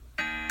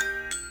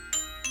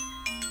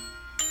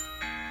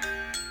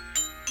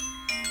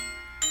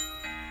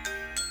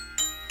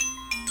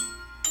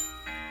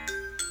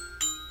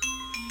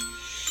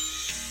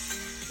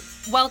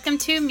Welcome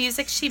to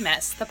Music She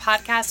Missed, the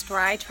podcast where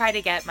I try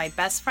to get my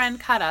best friend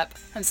caught up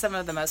on some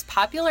of the most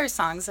popular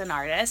songs and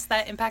artists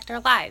that impact our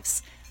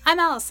lives. I'm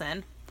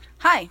Allison.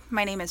 Hi,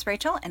 my name is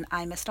Rachel, and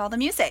I missed all the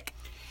music.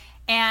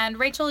 And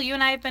Rachel, you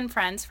and I have been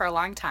friends for a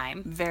long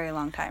time. Very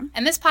long time.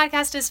 And this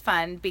podcast is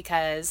fun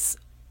because,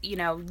 you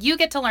know, you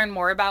get to learn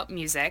more about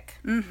music,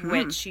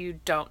 which you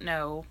don't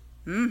know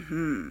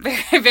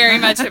very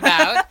much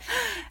about.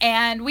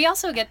 And we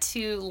also get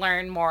to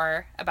learn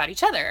more about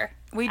each other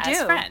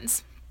as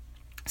friends.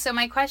 So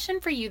my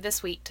question for you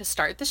this week to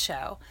start the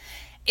show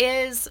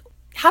is,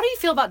 how do you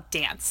feel about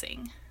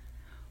dancing?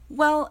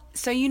 Well,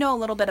 so you know a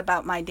little bit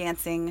about my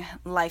dancing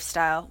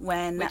lifestyle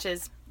Which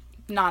is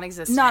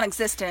non-existent.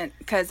 Non-existent,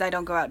 because I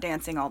don't go out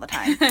dancing all the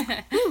time.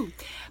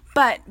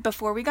 But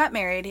before we got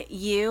married,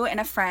 you and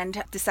a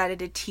friend decided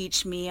to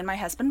teach me and my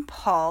husband,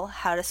 Paul,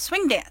 how to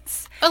swing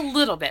dance. A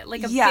little bit,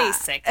 like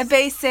basic. A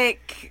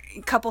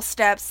basic couple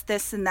steps,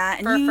 this and that.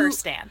 And for a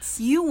first dance.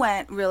 You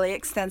went really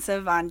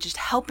extensive on just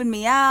helping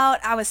me out.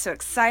 I was so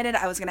excited.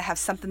 I was going to have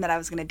something that I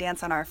was going to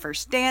dance on our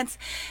first dance.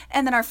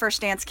 And then our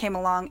first dance came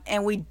along,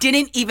 and we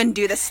didn't even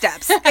do the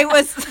steps. It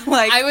was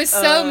like... I was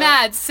so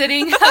mad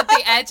sitting at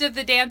the edge of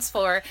the dance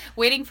floor,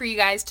 waiting for you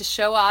guys to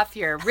show off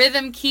your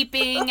rhythm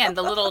keeping and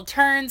the little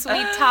turns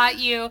we taught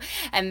you,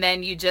 and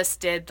then you just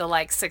did the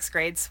like 6th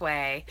grade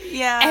sway.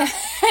 Yeah.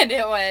 And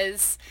it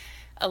was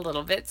a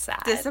little bit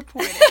sad.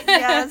 Disappointing.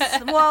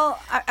 Yes. Well,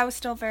 I was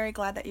still very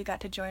glad that you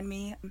got to join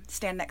me,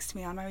 stand next to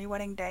me on my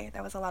wedding day.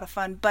 That was a lot of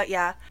fun. But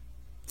yeah,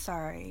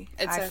 sorry.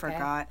 I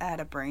forgot. I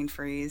had a brain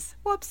freeze.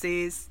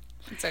 Whoopsies.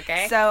 It's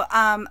okay. So,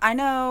 I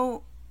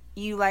know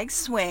you like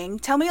swing.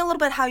 Tell me a little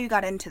bit how you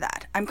got into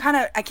that.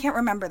 I can't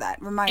remember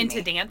that. Remind me.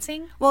 Into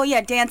dancing? Well,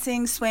 yeah,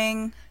 dancing,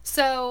 swing.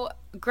 So,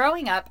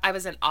 growing up, I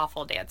was an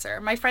awful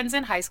dancer. My friends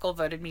in high school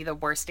voted me the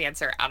worst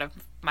dancer out of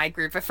my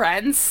group of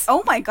friends.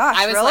 Oh my gosh,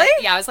 I was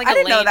really? I was like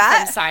Elaine from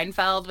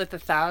Seinfeld with the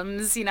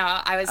thumbs. You know,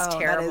 I was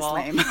terrible.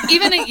 That is lame.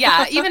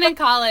 Even in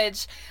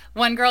college,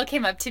 one girl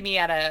came up to me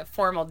at a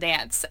formal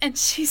dance, and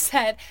she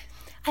said,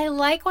 "I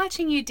like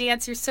watching you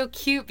dance. You're so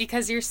cute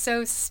because you're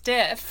so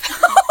stiff."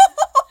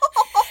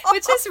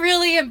 Which is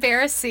really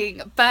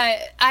embarrassing,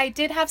 but I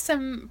did have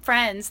some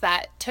friends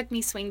that took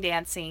me swing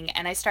dancing,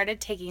 and I started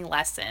taking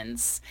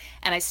lessons,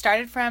 and I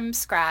started from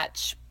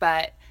scratch,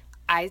 but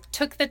I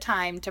took the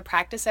time to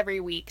practice every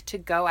week, to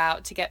go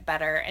out, to get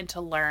better, and to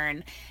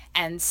learn,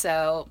 and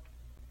so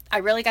I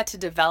really got to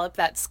develop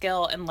that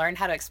skill and learn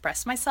how to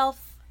express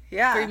myself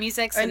through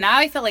music. So now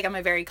I feel like I'm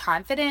a very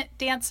confident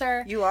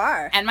dancer. You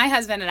are. And my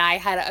husband and I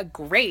had a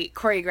great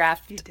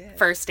choreographed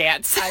first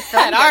dance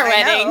at our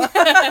wedding.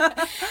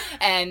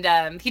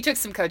 And he took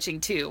some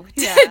coaching too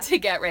to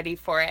get ready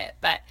for it.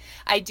 But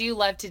I do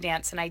love to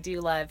dance, and I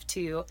do love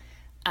to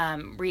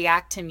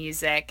react to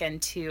music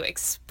and to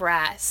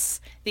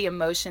express the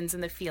emotions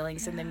and the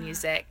feelings in the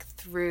music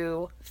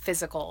through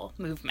physical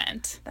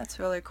movement. That's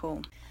really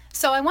cool.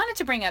 So I wanted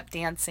to bring up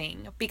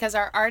dancing because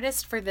our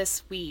artist for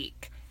this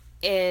week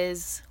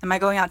is... Am I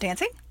going out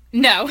dancing?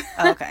 No.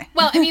 Oh, okay.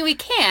 Well, I mean, we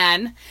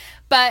can,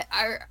 but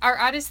our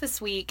artist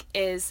this week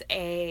is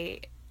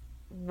a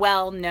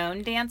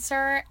well-known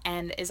dancer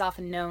and is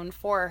often known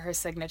for her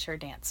signature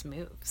dance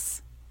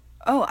moves.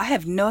 Oh, I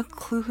have no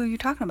clue who you're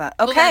talking about.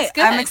 Well, okay, that's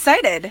good. I'm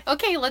excited.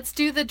 Okay, let's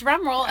do the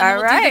drum roll and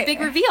we'll do the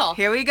big reveal.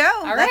 Here we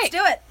go. Let's do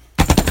it.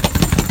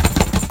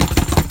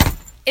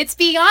 It's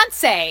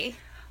Beyonce.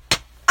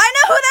 I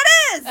know who that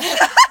is.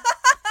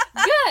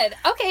 Good.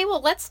 Okay, well,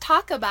 let's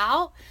talk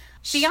about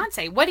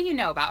Beyonce. What do you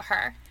know about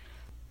her?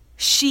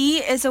 She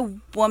is a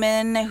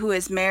woman who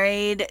is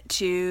married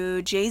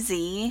to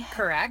Jay-Z.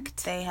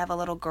 Correct. They have a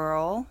little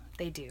girl.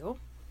 They do.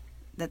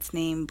 That's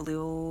named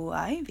Blue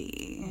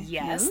Ivy.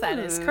 Yes, that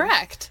is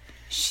correct.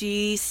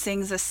 She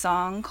sings a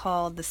song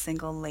called The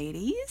Single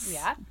Ladies.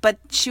 Yeah. But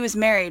she was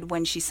married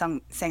when she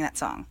sang that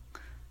song.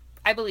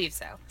 I believe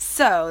so.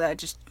 So that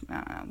just,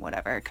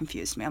 whatever,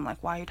 confused me. I'm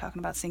like, why are you talking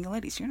about single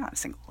ladies? You're not a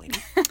single lady.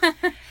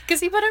 Because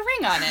he put a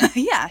ring on it.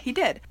 Yeah, he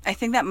did. I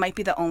think that might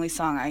be the only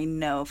song I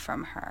know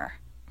from her.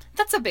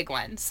 That's a big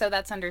one, so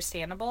that's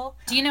understandable.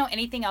 Do you know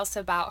anything else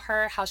about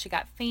her? How she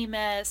got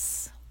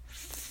famous?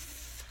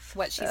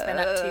 What she's been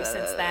up to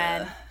since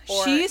then?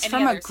 Or she's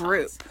from a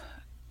group. Songs?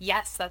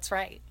 Yes, that's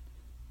right.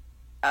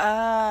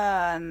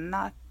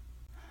 Not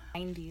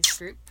 90s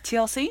group.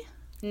 TLC?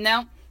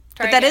 No.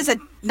 But that is a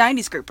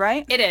 90s group,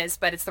 right? It is,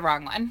 but it's the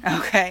wrong one.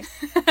 Okay.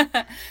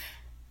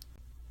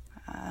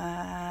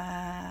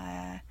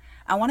 I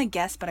want to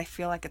guess, but I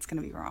feel like it's going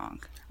to be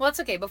wrong. Well, it's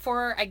okay.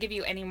 Before I give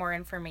you any more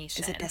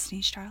information. Is it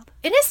Destiny's Child?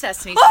 It is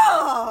Destiny's Child.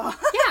 Oh!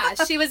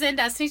 Yeah, she was in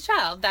Destiny's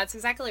Child. That's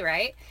exactly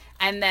right.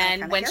 And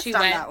then when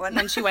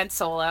she went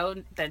solo,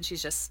 then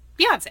she's just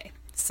Beyonce.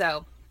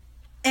 So.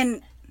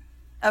 And,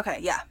 okay,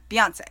 yeah,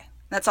 Beyonce.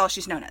 That's all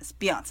she's known as,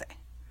 Beyonce.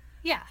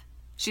 Yeah.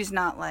 She's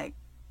not like,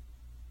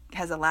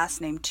 has a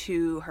last name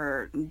to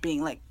her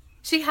being like...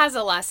 She has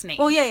a last name.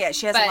 Well, yeah,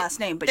 she has a last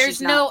name, but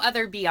she's not... There's no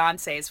other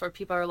Beyoncés where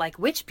people are like,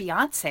 which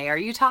Beyonce are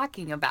you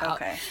talking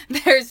about? Okay.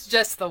 There's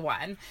just the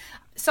one.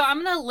 So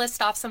I'm going to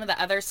list off some of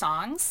the other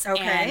songs.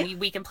 Okay. And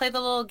we can play the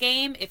little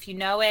game. If you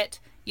know it,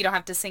 you don't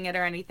have to sing it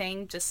or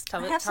anything. Just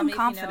tell me if you know it. I have some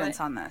confidence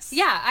on this.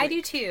 Yeah, I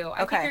do too.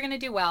 I think you're going to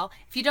do well.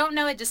 If you don't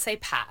know it, just say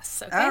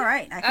pass. Okay? All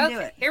right, I can do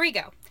it. Here we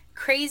go.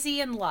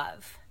 Crazy in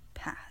Love.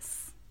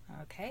 Pass.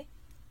 Okay.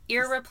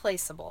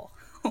 Irreplaceable.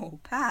 Oh,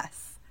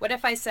 pass. What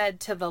if I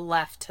said to the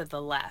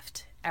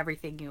left,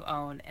 everything you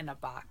own in a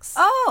box?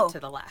 Oh.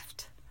 To the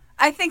left.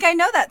 I think I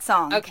know that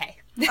song. Okay.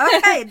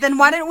 Okay, then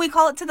why didn't we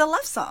call it To the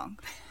Left Song?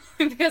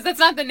 Because that's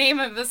not the name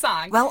of the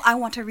song. Well, I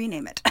want to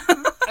rename it.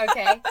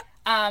 Okay.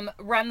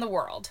 Run the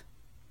World.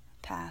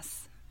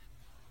 Pass.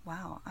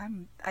 Wow,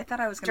 I thought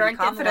I was going to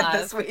be confident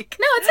this week.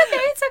 No,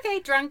 it's okay.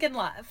 Drunk in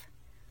Love.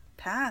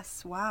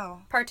 Pass.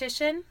 Wow.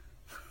 Partition.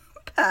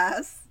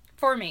 Pass.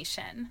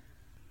 Formation.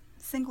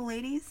 Single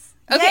Ladies.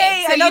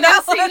 Okay, Yay, so I know you know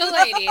that Single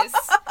one. Ladies.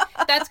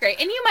 That's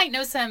great. And you might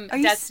know some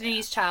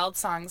Destiny's Child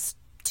songs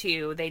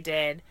too. They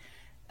did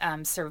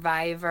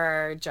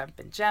Survivor,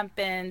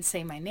 Jumpin',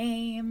 Say My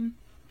Name.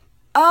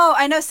 Oh,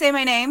 I know Say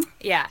My Name.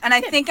 Yeah. And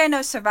I think I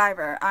know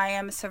Survivor. I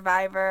am a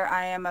survivor.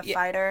 I am a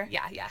fighter.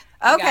 Yeah.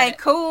 Okay,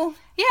 cool.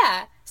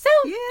 Yeah. So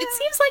it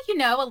seems like you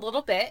know a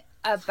little bit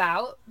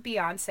about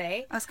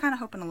Beyonce. I was kind of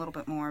hoping a little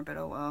bit more, but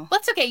oh well. Well,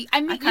 it's okay.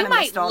 I mean, you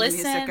might all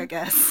listen. The music, I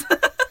guess.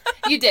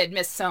 You did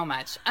miss so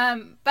much.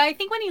 But I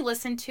think when you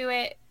listen to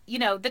it, you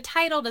know, the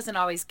title doesn't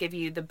always give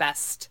you the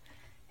best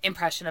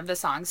impression of the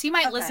song. So you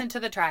might listen to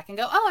the track and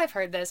go, oh, I've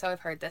heard this.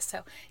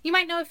 So you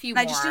might know a few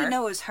more. I just didn't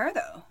know it was her,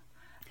 though.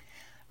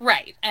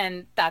 Right.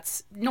 And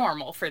that's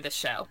normal for this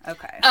show.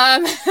 Okay.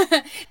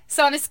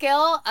 So on a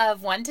scale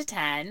of 1 to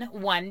 10,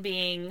 1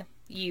 being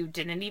you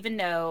didn't even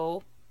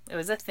know it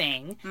was a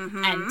thing,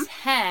 and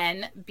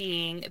 10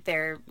 being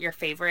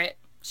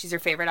she's your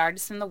favorite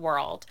artist in the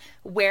world,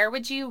 where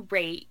would you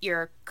rate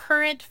your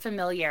current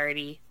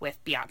familiarity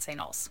with Beyonce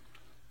Knowles?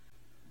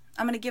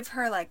 I'm going to give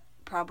her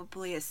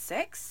probably a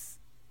 6.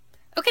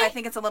 Okay. I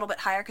think it's a little bit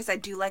higher because I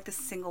do like the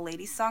Single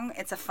Ladies song.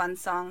 It's a fun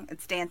song.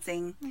 It's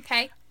dancing.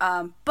 Okay.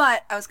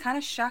 But I was kind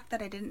of shocked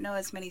that I didn't know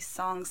as many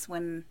songs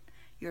when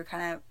you were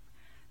kind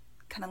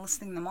of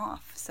listing them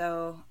off.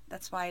 So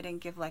that's why I didn't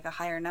give a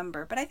higher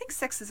number. But I think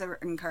 6 is an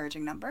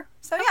encouraging number.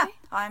 So yeah,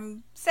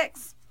 I'm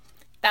 6.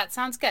 That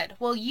sounds good.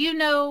 Well, you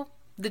know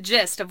the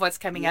gist of what's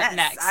coming up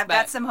next. I've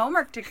got some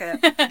homework to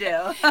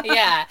do.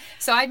 Yeah.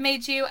 So I've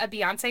made you a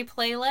Beyonce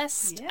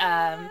playlist.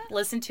 Yeah.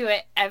 Listen to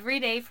it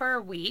every day for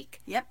a week.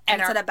 Yep.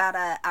 And it's at about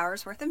an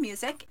hour's worth of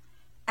music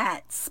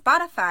at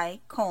Spotify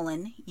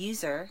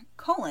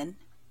 /user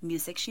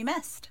music she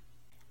missed.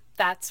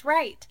 That's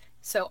right.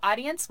 So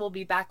audience, we'll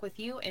be back with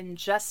you in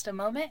just a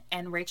moment.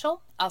 And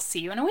Rachel, I'll see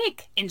you in a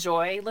week.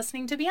 Enjoy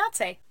listening to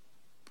Beyonce.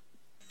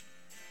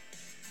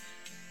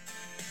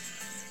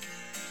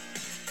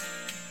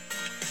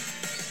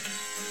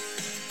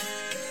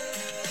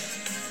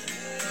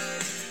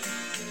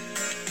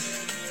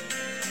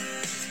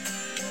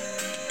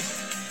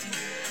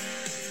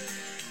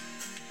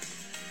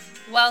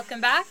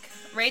 Welcome back.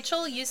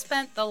 Rachel, you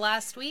spent the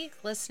last week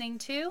listening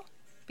to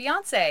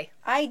Beyonce.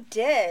 I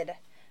did.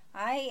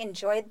 I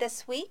enjoyed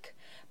this week,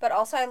 but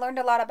also I learned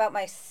a lot about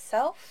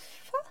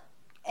myself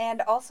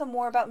and also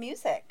more about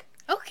music.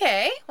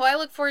 Okay. Well, I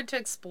look forward to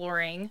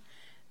exploring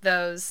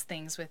those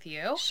things with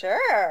you.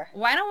 Sure.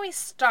 Why don't we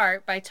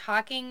start by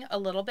talking a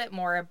little bit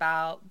more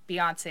about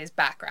Beyonce's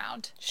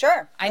background?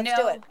 Sure. Let's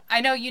do it.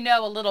 I know you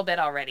know a little bit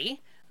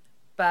already.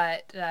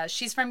 But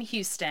she's from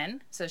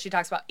Houston, so she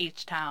talks about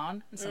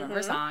H-Town in some of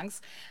her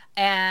songs.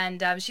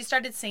 And she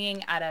started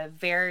singing at a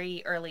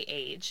very early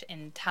age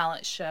in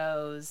talent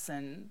shows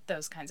and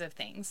those kinds of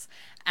things.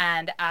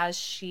 And as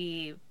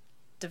she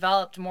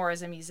developed more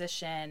as a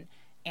musician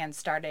and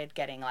started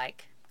getting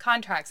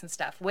contracts and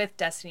stuff with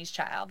Destiny's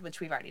Child, which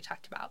we've already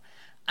talked about,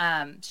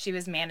 she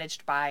was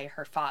managed by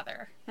her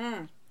father.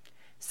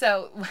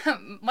 So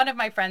one of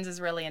my friends is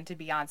really into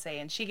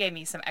Beyonce, and she gave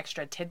me some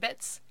extra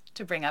tidbits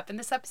to bring up in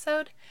this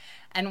episode.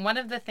 And one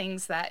of the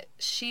things that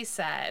she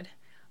said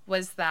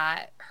was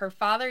that her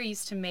father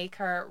used to make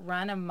her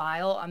run a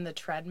mile on the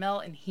treadmill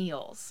in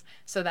heels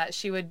so that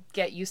she would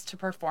get used to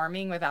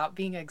performing without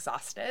being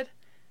exhausted.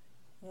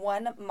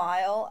 1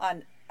 mile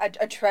on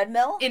a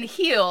treadmill? In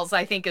heels,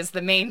 I think, is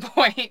the main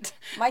point.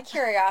 My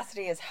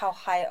curiosity is how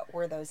high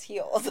were those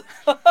heels?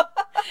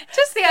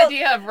 Just the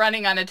idea of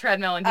running on a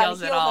treadmill in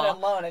heels at all. Heels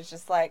alone is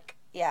just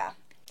yeah.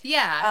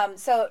 Yeah.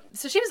 So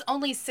she was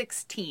only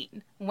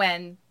 16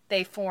 when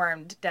they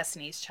formed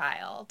Destiny's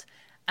Child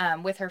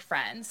with her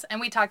friends,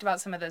 and we talked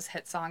about some of those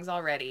hit songs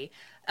already.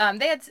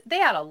 They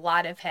had a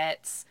lot of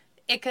hits.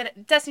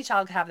 Destiny's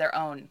Child could have their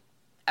own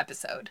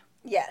episode.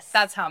 Yes.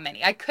 That's how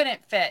many. I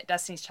couldn't fit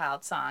Destiny's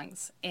Child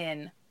songs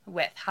in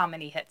with how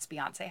many hits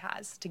Beyonce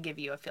has to give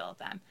you a feel of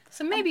them.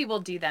 So maybe we'll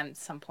do them at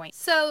some point.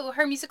 So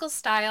her musical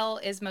style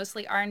is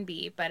mostly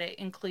R&B, but it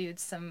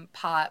includes some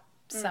pop,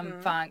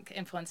 some funk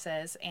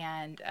influences,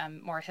 and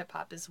more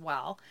hip-hop as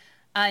well.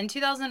 In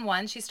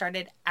 2001, she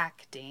started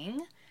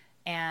acting,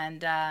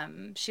 and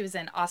she was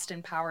in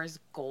Austin Powers'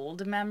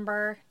 Gold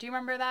Member. Do you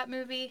remember that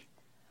movie?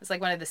 It's like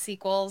one of the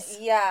sequels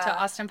Yeah. to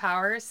Austin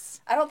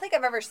Powers. I don't think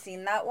I've ever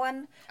seen that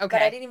one. Okay.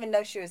 But I didn't even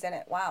know she was in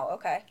it. Wow,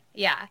 okay.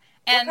 Yeah.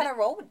 And what kind of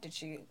role did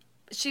she...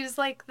 She was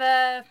like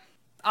the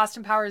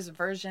Austin Powers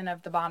version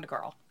of the Bond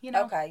girl, you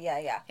know? Okay,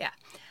 yeah. Yeah.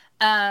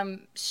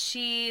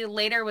 She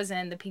later was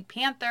in The Pink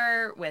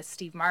Panther with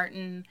Steve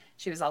Martin.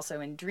 She was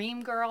also in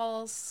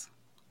Dreamgirls.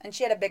 And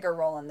she had a bigger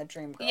role in the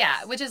Dreamgirls.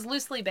 Yeah, which is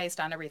loosely based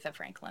on Aretha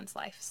Franklin's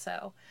life.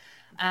 So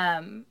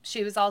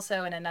she was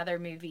also in another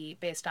movie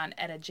based on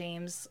Etta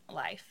James'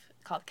 life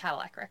called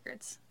Cadillac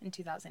Records in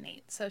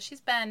 2008. So she's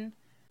been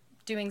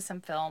doing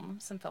some film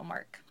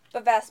work.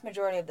 The vast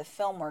majority of the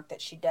film work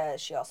that she does,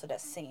 she also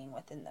does singing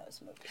within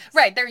those movies.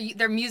 Right,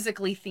 they're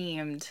musically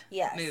themed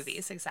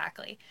movies,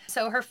 exactly.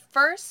 So her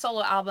first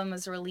solo album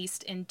was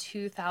released in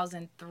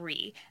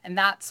 2003, and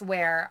that's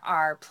where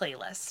our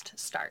playlist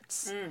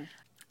starts.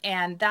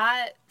 And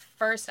that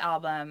first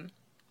album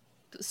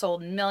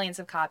sold millions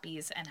of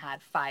copies and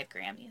had 5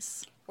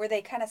 Grammys. Were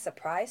they kind of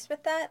surprised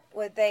with that?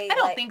 Would they? I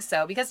don't think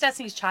so, because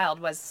Destiny's Child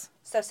was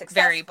so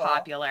successful, very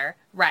popular,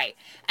 right?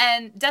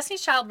 And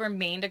Destiny's Child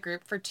remained a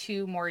group for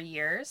 2 more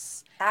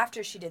years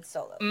after she did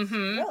solos.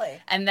 Mm-hmm. Really?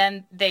 And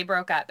then they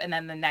broke up, and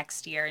then the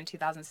next year, in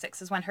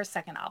 2006, is when her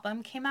second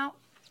album came out.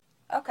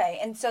 Okay,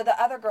 and so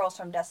the other girls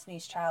from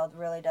Destiny's Child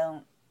really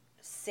don't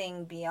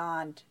sing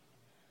beyond.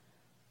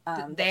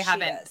 They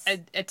haven't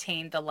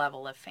attained the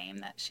level of fame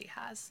that she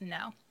has.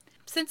 No.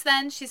 Since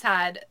then, she's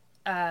had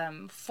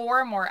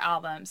 4 more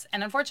albums,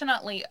 and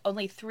unfortunately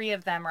only 3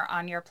 of them are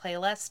on your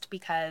playlist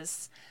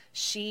because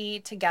she,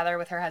 together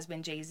with her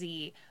husband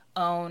Jay-Z,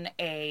 own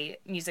a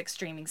music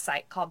streaming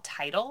site called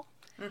Tidal.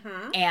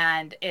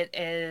 And it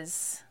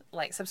is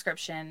like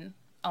subscription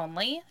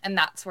only, and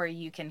that's where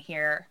you can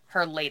hear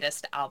her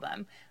latest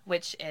album,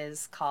 which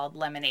is called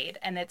Lemonade,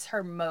 and it's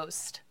her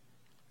most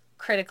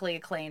critically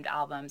acclaimed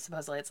album.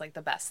 Supposedly it's like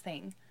the best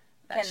thing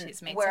that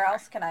she's made. Where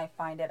else can I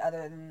find it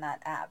other than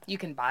that app? You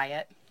can buy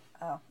it.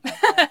 Oh,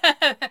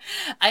 okay.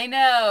 I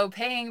know,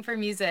 paying for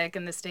music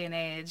in this day and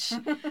age.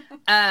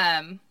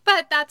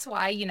 But that's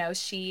why, you know,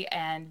 she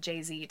and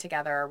Jay-Z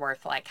together are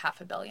worth like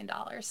 $500 million.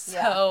 So,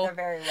 yeah, they're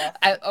very wealthy.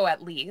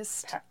 At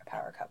least.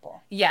 Power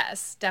couple.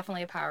 Yes,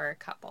 definitely a power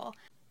couple.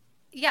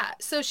 Yeah,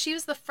 so she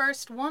was the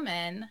first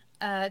woman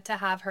to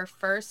have her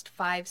first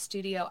 5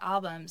 studio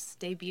albums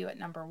debut at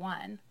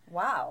 #1.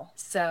 Wow.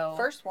 So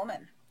first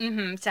woman.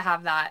 To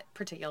have that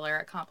particular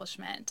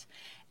accomplishment.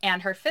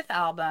 And her 5th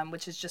album,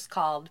 which is just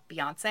called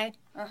Beyonce,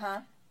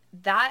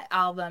 that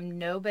album,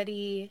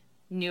 nobody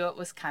knew it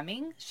was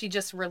coming. She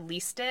just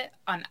released it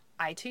on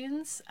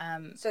iTunes.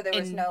 So there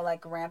was no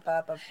like ramp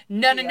up of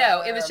no.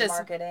 It was just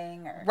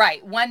marketing or...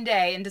 Right. One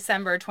day in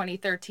December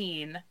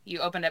 2013, you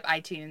opened up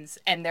iTunes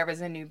and there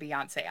was a new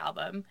Beyonce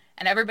album,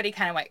 and everybody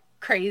kind of went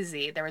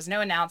crazy. There was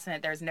no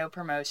announcement. There was no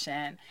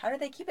promotion. How did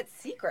they keep it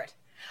secret?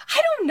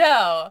 I don't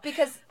know.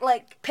 Because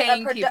like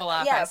paying people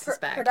off, I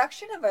suspect.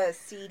 Production of a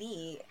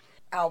CD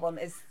album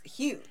is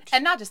huge.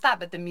 And not just that,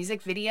 but the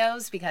music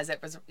videos, because it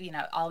was, you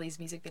know, all these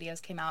music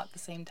videos came out at the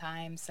same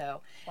time.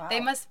 So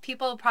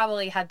people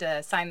probably had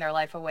to sign their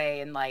life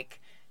away and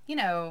like, you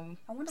know,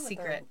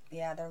 secret.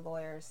 They're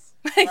lawyers.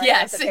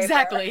 Yes,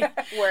 exactly.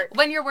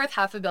 When you're worth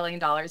 $500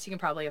 million, you can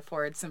probably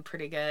afford some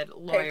pretty good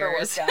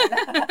lawyers.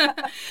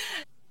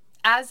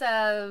 As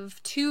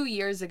of 2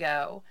 years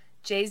ago,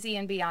 Jay-Z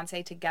and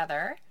Beyonce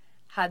together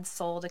had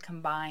sold a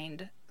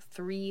combined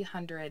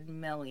 300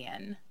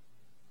 million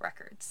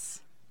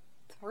records.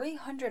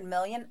 300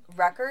 million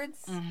records?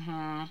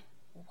 Mm-hmm.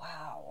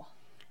 Wow.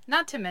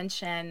 Not to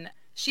mention,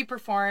 she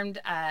performed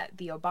at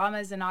the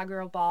Obama's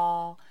inaugural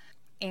ball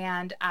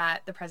and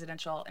at the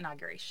presidential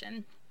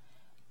inauguration.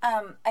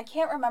 I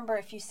can't remember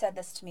if you said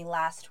this to me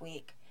last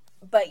week,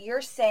 but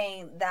you're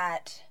saying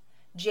that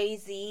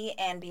Jay-Z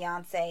and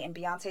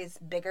Beyonce's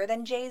bigger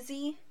than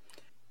Jay-Z?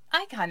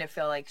 I kind of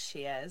feel like she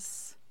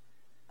is.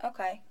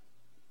 Okay.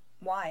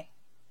 Why?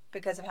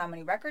 Because of how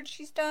many records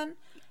she's done?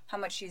 How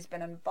much she's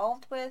been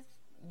involved with?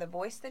 The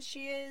voice that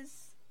she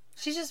is?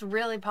 She's just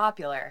really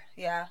popular.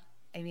 Yeah.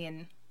 I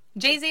mean,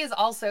 Jay-Z is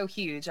also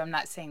huge. I'm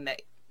not saying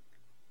that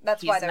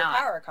that's why they're a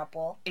power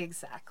couple.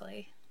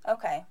 Exactly.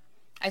 Okay.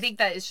 I think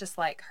that it's just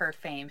like her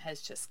fame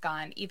has just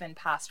gone even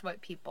past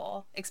what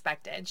people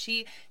expected.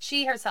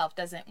 She herself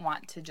doesn't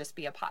want to just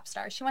be a pop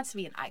star. She wants to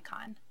be an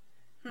icon,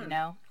 you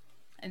know?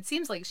 It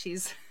seems like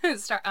she's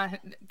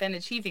been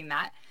achieving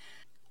that.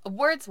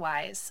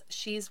 Awards-wise,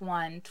 she's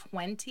won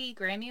 20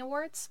 Grammy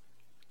Awards,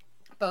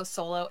 both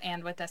solo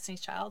and with Destiny's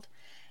Child.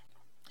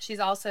 She's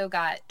also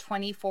got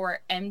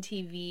 24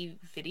 MTV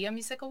Video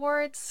Music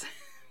Awards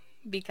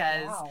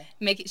because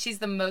she's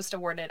the most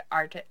awarded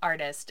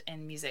artist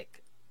in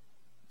music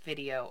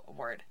video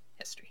award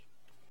history.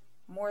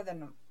 More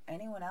than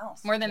anyone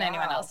else. More than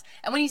anyone else.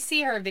 And when you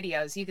see her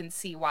videos, you can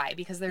see why,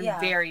 because they're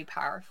very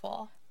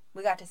powerful.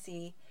 We got to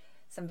see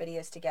some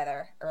videos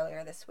together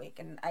earlier this week,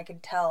 and I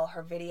could tell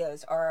her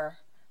videos are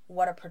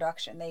what a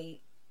production.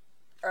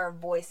 her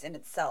voice in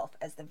itself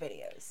as the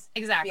videos.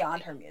 Exactly.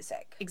 Beyond her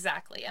music.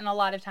 Exactly. And a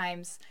lot of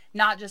times,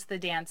 not just the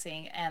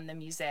dancing and the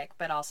music,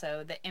 but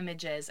also the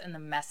images and the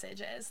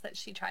messages that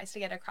she tries to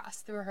get across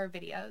through her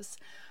videos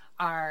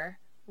are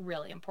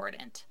really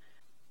important.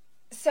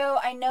 So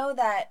I know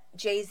that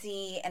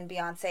Jay-Z and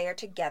Beyonce are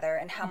together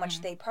and how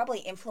much they probably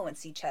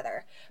influence each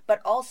other.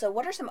 But also,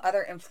 what are some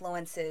other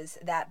influences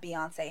that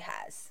Beyonce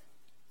has?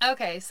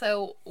 Okay,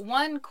 so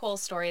one cool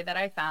story that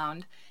I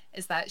found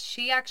is that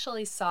she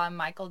actually saw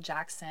Michael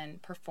Jackson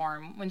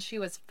perform when she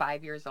was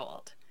 5 years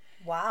old.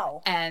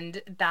 Wow.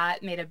 And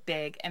that made a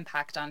big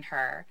impact on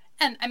her.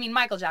 And I mean,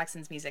 Michael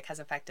Jackson's music has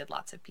affected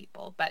lots of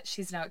people, but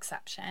she's no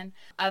exception.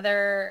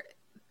 Other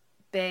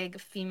big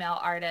female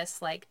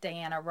artists like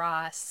Diana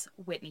Ross,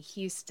 Whitney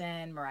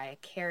Houston, Mariah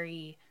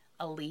Carey,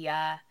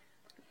 Aaliyah,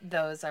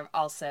 those are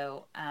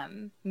also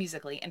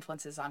musically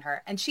influences on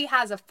her. And she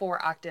has a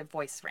 4-octave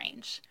voice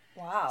range.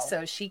 Wow.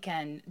 So she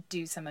can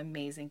do some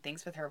amazing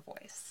things with her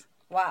voice.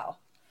 Wow.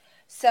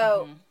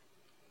 So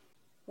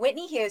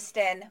Whitney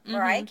Houston,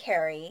 Mariah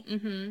Carey.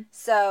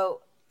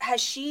 So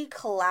has she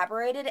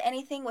collaborated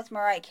anything with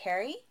Mariah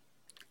Carey?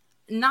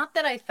 Not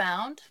that I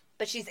found.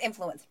 But she's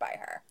influenced by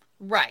her.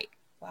 Right.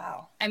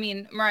 Wow. I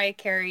mean, Mariah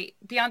Carey,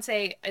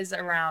 Beyonce is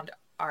around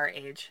our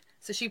age,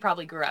 so she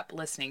probably grew up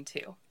listening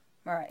to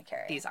Mariah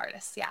Carey. These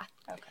artists, yeah.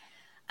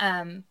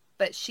 Okay.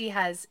 But she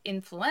has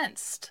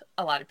influenced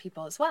a lot of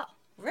people as well.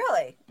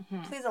 Really?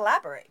 Please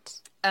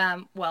elaborate.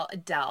 Well,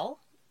 Adele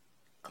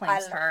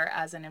claims her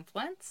as an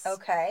influence.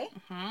 Okay.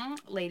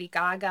 Lady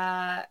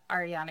Gaga,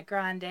 Ariana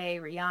Grande,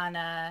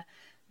 Rihanna,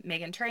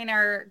 Meghan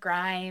Trainor,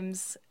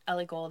 Grimes,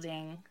 Ellie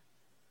Goulding.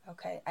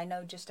 Okay, I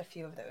know just a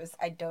few of those.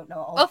 I don't know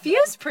all A of them.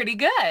 few's pretty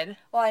good.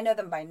 Well, I know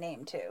them by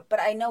name, too. But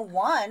I know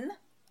one.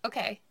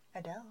 Okay.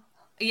 Adele.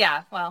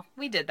 Yeah, well,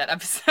 we did that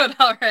episode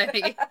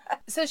already.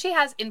 So she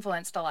has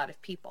influenced a lot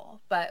of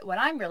people. But what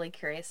I'm really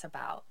curious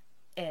about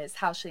is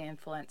how she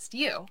influenced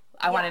you.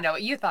 I want to know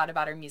what you thought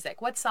about her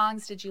music. What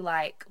songs did you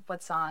like?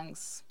 What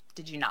songs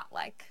did you not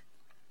like?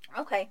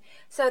 Okay,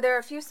 so there are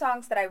a few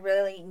songs that I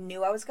really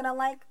knew I was going to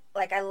like.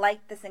 Like, I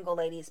liked The Single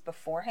Ladies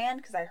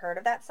beforehand because I heard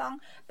of that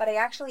song, but I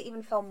actually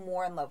even fell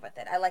more in love with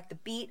it. I like the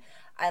beat,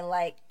 I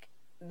like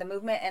the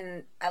movement,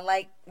 and I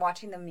like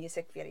watching the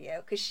music video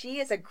because she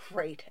is a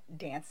great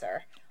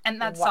dancer. And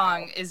that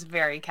song is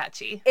very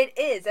catchy. It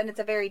is, and it's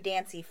a very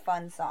dancey,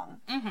 fun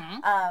song.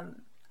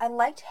 I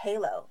liked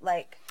Halo.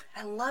 Like,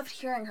 I loved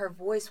hearing her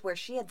voice where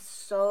she had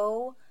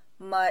so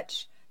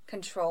much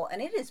control,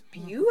 and it is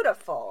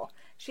beautiful.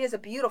 She has a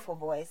beautiful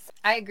voice.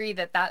 I agree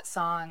that that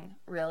song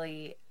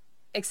really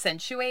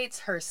accentuates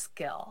her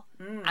skill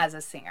as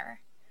a singer.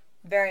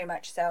 Very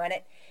much so. And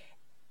it,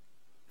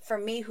 for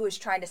me, who was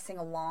trying to sing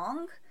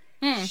along,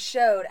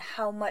 showed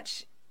how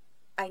much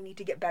I need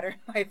to get better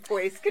in my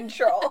voice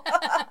control.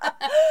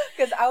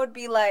 Because I would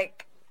be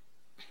like,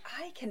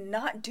 I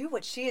cannot do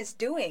what she is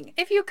doing.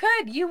 If you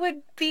could, you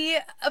would be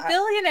a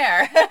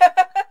billionaire.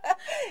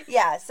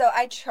 Yeah, so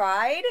I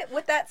tried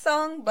with that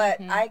song,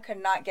 but I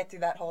could not get through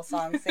that whole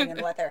song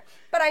singing with her.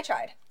 But I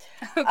tried.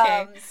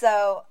 Okay.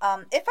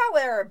 If I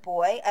Were a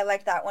Boy, I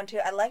liked that one too.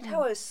 I liked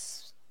how it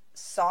was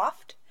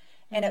soft,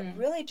 and it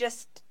really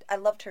just, I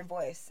loved her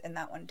voice in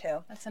that one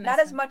too. That's a nice Not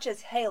one. as much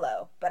as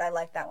Halo, but I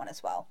liked that one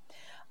as well.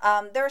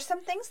 There are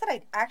some things that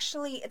I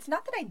actually, it's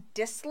not that I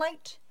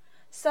disliked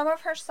some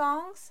of her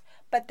songs,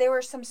 but there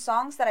were some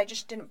songs that I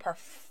just didn't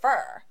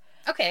prefer.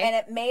 Okay. And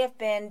it may have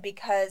been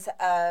because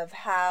of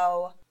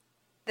how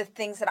the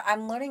things that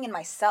I'm learning in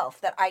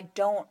myself that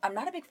I'm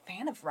not a big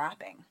fan of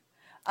rapping.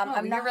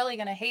 You're really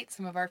going to hate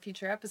some of our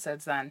future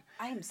episodes then.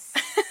 I'm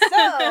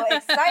so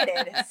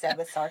excited, said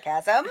with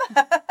sarcasm.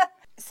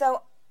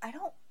 So I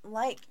don't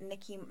like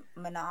Nicki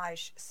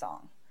Minaj's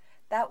song.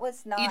 That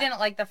was not... You didn't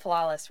like the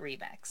Flawless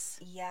remix.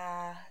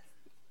 Yeah.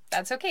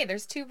 That's okay.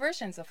 There's 2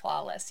 versions of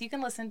Flawless. You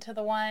can listen to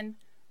the one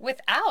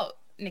without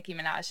Nicki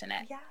Minaj in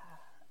it. Yeah.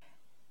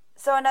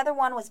 So another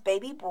one was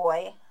Baby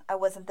Boy. I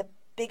wasn't the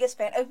biggest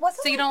fan. It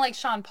wasn't. So you don't like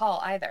Sean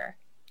Paul either?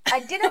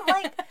 I didn't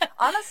like,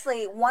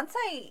 honestly, once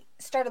I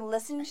started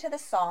listening to the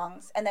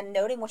songs and then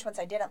noting which ones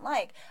I didn't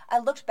like, I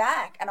looked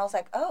back and I was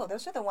like, oh,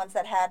 those are the ones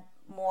that had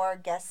more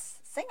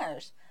guest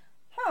singers.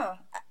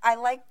 I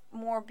like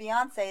more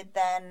Beyonce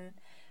than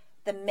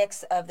the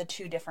mix of the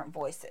 2 different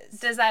voices.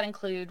 Does that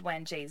include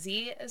when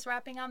Jay-Z is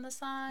rapping on the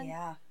song?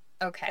 Yeah.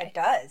 Okay. It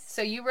does.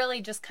 So you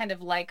really just kind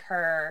of like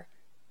her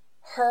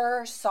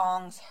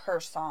songs,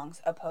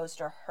 opposed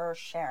to her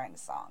sharing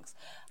songs.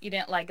 You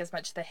didn't like as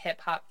much the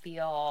hip hop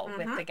feel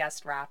with the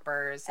guest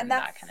rappers and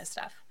that kind of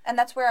stuff. And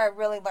that's where I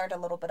really learned a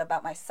little bit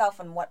about myself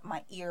and what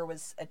my ear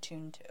was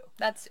attuned to.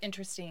 That's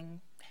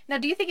interesting. Now,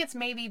 do you think it's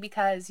maybe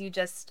because you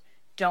just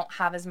don't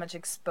have as much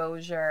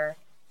exposure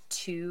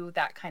to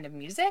that kind of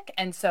music,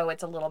 and so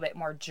it's a little bit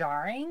more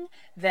jarring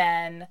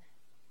than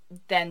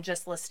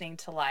just listening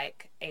to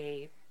like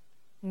a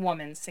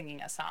woman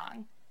singing a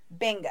song?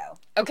 Bingo.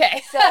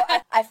 Okay. So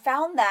I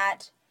found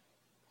that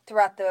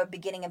throughout the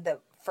beginning of the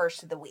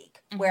first of the week,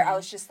 where I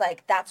was just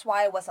like, that's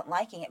why I wasn't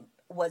liking it.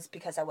 was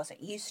because I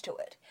wasn't used to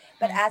it.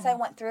 But as I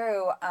went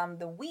through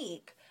the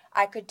week,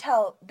 I could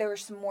tell there were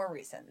some more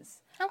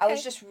reasons. Okay. I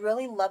was just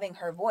really loving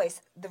her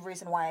voice. The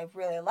reason why I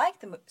really like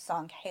the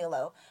song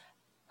Halo,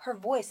 her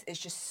voice is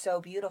just so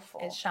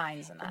beautiful. It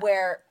shines in that.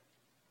 Where,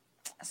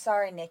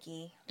 sorry,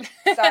 Nicki.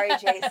 Sorry,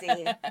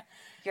 Jay-Z.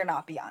 You're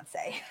not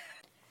Beyonce.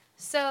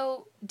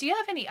 So, do you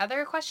have any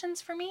other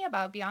questions for me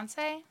about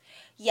Beyonce?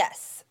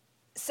 Yes.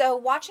 So,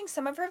 watching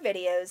some of her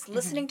videos,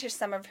 listening to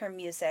some of her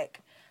music,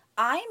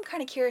 I'm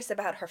kind of curious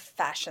about her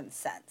fashion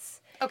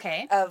sense.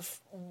 Okay.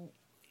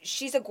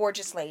 She's a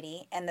gorgeous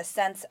lady, and the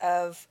sense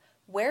of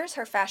where's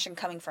her fashion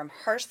coming from?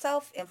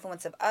 Herself,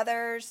 influence of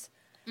others?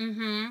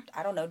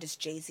 I don't know. Does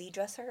Jay-Z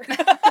dress her?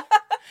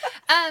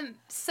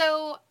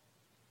 So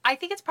I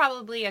think it's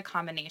probably a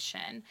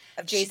combination.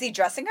 Of Jay-Z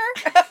dressing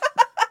her?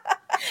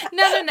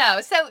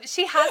 No. So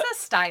she has a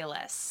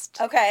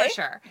stylist. Okay. For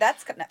sure.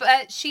 That's good.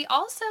 But she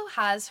also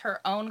has her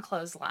own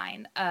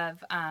clothesline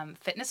of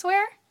fitness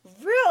wear.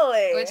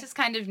 Really? Which is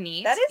kind of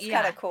neat. That is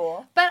kind of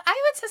cool. But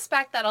I would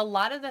suspect that a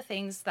lot of the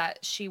things that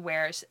she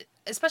wears,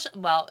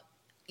 especially, well,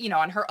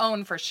 on her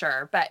own for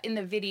sure, but in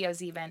the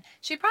videos even,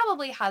 she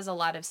probably has a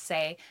lot of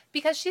say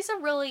because she's a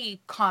really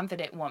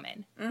confident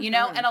woman, and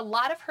a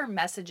lot of her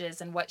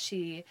messages and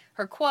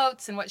her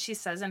quotes and what she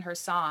says in her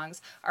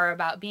songs are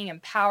about being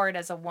empowered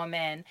as a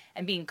woman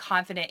and being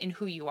confident in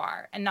who you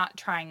are and not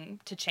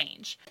trying to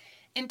change.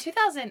 In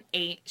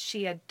 2008,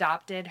 she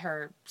adopted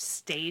her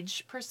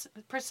stage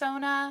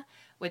persona,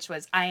 which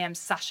was I Am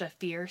Sasha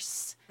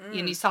Fierce.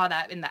 And you saw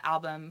that in the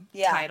album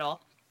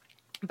title.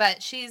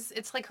 But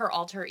it's like her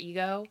alter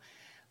ego.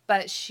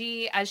 But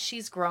as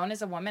she's grown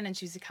as a woman and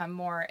she's become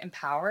more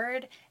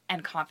empowered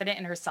and confident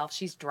in herself,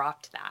 she's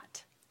dropped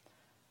that.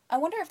 I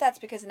wonder if that's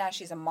because now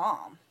she's a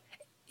mom.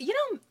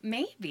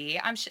 Maybe.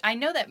 I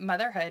know that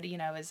motherhood,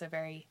 is a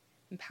very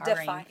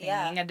empowering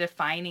thing, a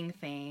defining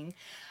thing.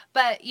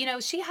 But,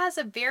 she has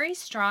a very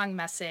strong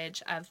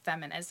message of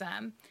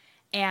feminism.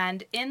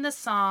 And in the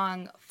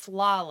song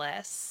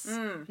Flawless,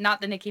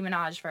 not the Nicki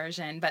Minaj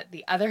version, but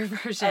the other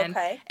version,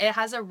 it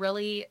has a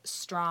really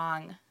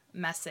strong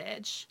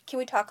message. Can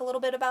we talk a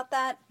little bit about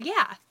that?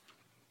 Yeah.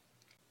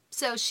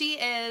 So she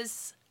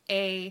is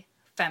a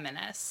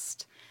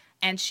feminist.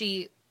 And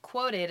she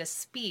quoted a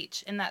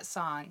speech in that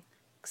song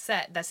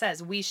that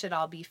says, "We should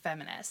all be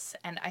feminists."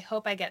 And I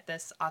hope I get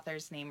this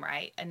author's name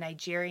right, a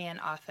Nigerian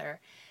author.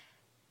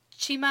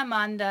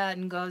 Chimamanda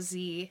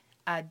Ngozi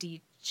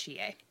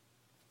Adichie.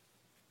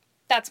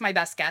 That's my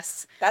best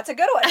guess. That's a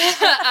good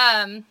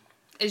one.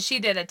 She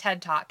did a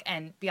TED Talk,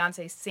 and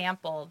Beyonce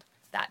sampled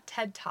that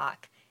TED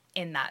Talk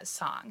in that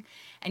song.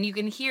 And you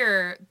can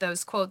hear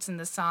those quotes in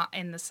the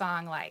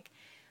song like,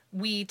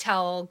 we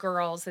tell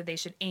girls that they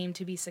should aim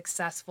to be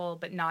successful,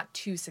 but not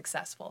too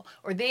successful.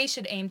 Or they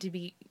should aim to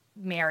be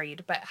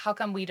married, but how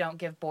come we don't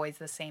give boys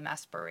the same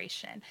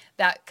aspiration?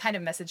 That kind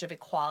of message of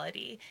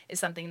equality is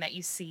something that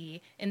you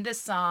see in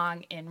this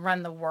song, in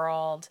Run the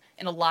World,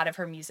 in a lot of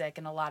her music,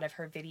 and a lot of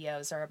her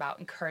videos are about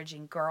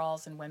encouraging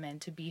girls and women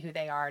to be who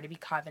they are, to be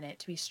confident,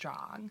 to be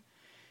strong.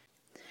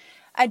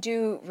 I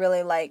do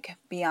really like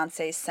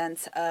Beyonce's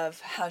sense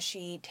of how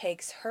she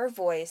takes her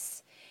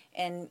voice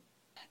and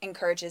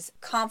encourages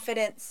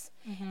confidence.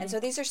 And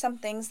so these are some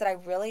things that I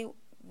really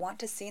want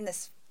to see in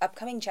this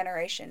upcoming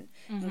generation,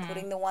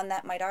 including the one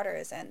that my daughter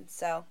is in.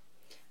 So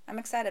I'm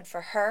excited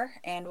for her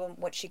and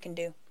what she can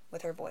do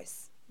with her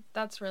voice.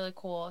 That's really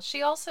cool.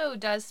 She also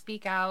does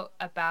speak out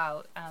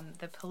about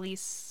the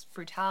police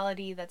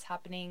brutality that's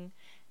happening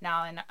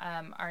now in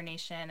our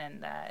nation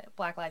and the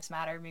Black Lives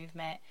Matter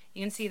movement.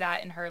 You can see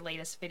that in her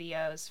latest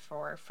videos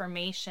for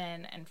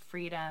Formation and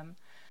Freedom.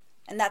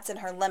 And that's in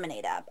her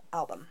Lemonade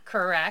album.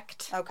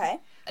 Correct. Okay.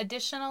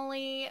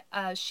 Additionally,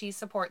 she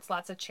supports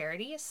lots of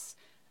charities.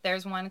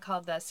 There's one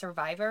called the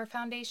Survivor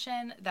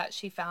Foundation that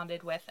she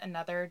founded with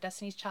another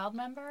Destiny's Child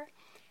member.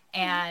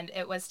 And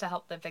it was to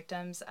help the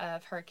victims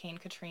of Hurricane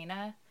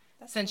Katrina.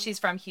 Since she's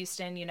from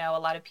Houston, a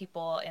lot of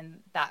people in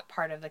that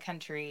part of the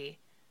country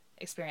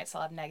experience a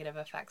lot of negative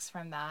effects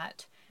from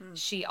that.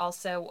 She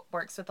also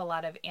works with a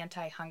lot of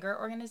anti-hunger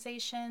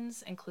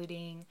organizations,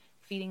 including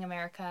Feeding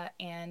America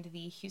and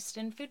the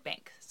Houston Food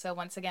Bank. So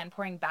once again,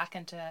 pouring back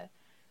into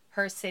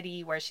her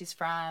city where she's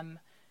from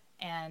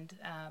and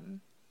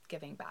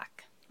giving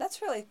back. That's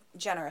really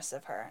generous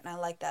of her, and I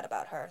like that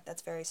about her.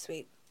 That's very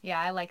sweet. Yeah,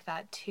 I like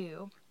that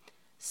too.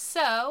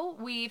 So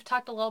we've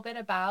talked a little bit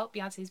about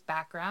Beyonce's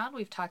background.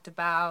 We've talked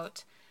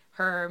about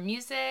her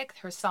music,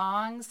 her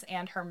songs,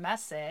 and her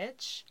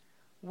message.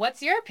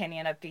 What's your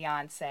opinion of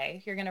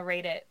Beyonce? You're going to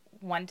rate it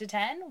 1 to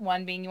 10,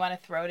 1 being you want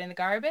to throw it in the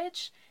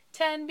garbage,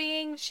 10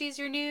 being she's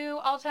your new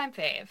all-time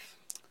fave.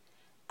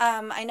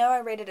 I know I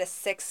rated a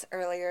 6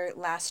 earlier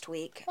last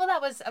week. Well,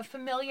 that was a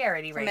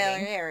familiarity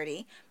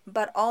rating.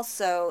 But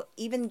also,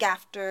 even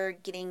after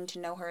getting to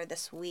know her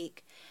this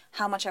week,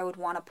 how much I would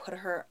want to put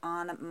her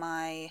on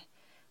my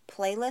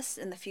playlist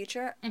in the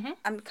future,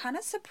 I'm kind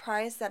of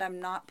surprised that I'm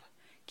not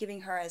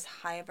giving her as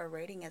high of a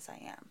rating as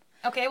I am.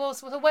 Okay, well,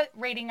 so what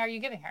rating are you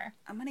giving her?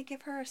 I'm going to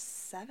give her a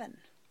 7.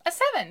 A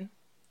 7?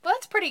 Well,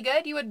 that's pretty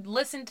good. You would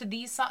listen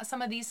to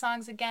some of these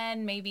songs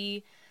again,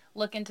 maybe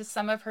look into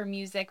some of her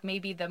music,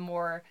 maybe the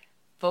more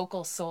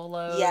vocal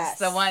solos, yes.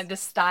 the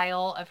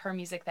style of her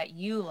music that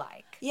you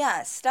like.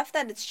 Yeah, stuff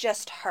that it's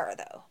just her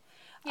though.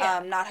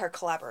 Yeah. Not her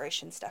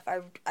collaboration stuff.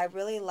 I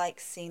really like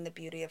seeing the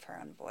beauty of her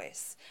own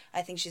voice.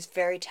 I think she's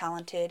very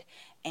talented,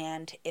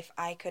 and if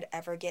I could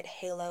ever get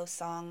Halo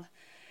song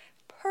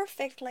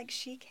perfect like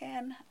she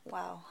can,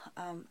 wow,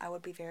 I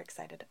would be very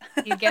excited.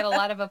 You'd get a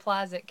lot of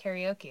applause at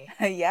karaoke.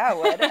 Yeah, I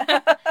would.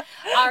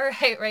 All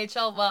right,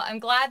 Rachel. Well, I'm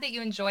glad that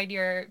you enjoyed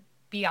your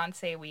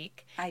Beyonce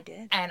week. I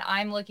did. And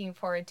I'm looking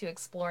forward to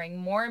exploring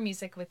more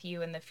music with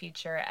you in the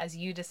future as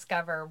you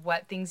discover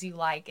what things you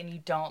like and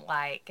you don't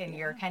like, and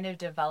you're kind of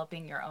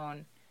developing your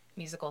own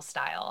musical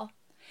style.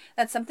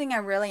 That's something I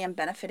really am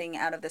benefiting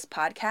out of this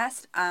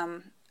podcast.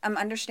 I'm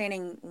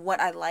understanding what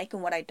I like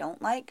and what I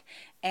don't like,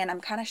 and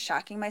I'm kind of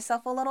shocking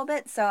myself a little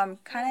bit, so I'm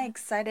kind of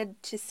excited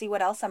to see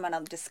what else I'm going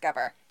to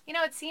discover. You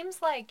know, it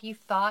seems like you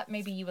thought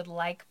maybe you would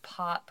like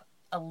pop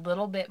a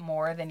little bit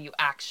more than you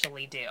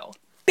actually do.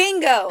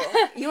 Bingo!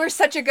 You were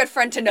such a good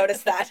friend to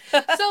notice that.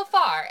 So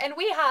far. And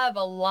we have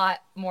a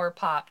lot more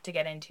pop to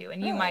get into,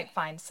 and you might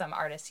find some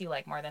artists you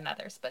like more than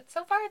others. But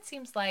so far it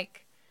seems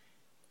like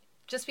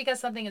just because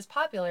something is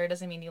popular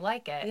doesn't mean you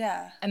like it.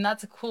 Yeah. And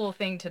that's a cool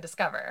thing to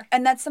discover.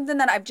 And that's something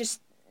that I've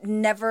just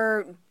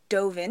never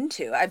dove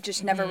into. I've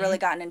just never really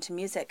gotten into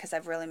music because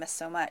I've really missed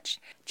so much.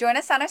 Join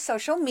us on our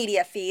social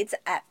media feeds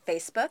at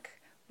Facebook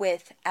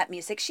with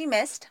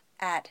 @MusicSheMissed,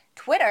 at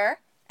Twitter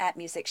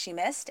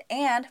 @MusicSheMissed,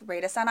 and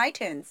rate us on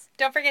iTunes.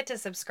 Don't forget to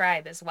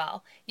subscribe as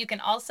well. You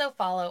can also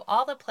follow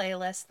all the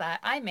playlists that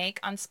I make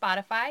on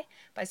Spotify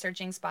by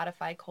searching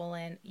Spotify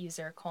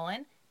user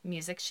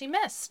Music She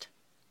Missed.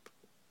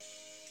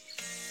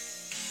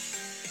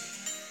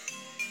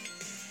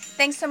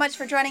 Thanks so much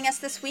for joining us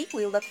this week.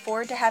 We look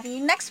forward to having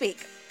you next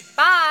week.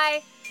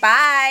 Bye.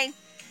 Bye.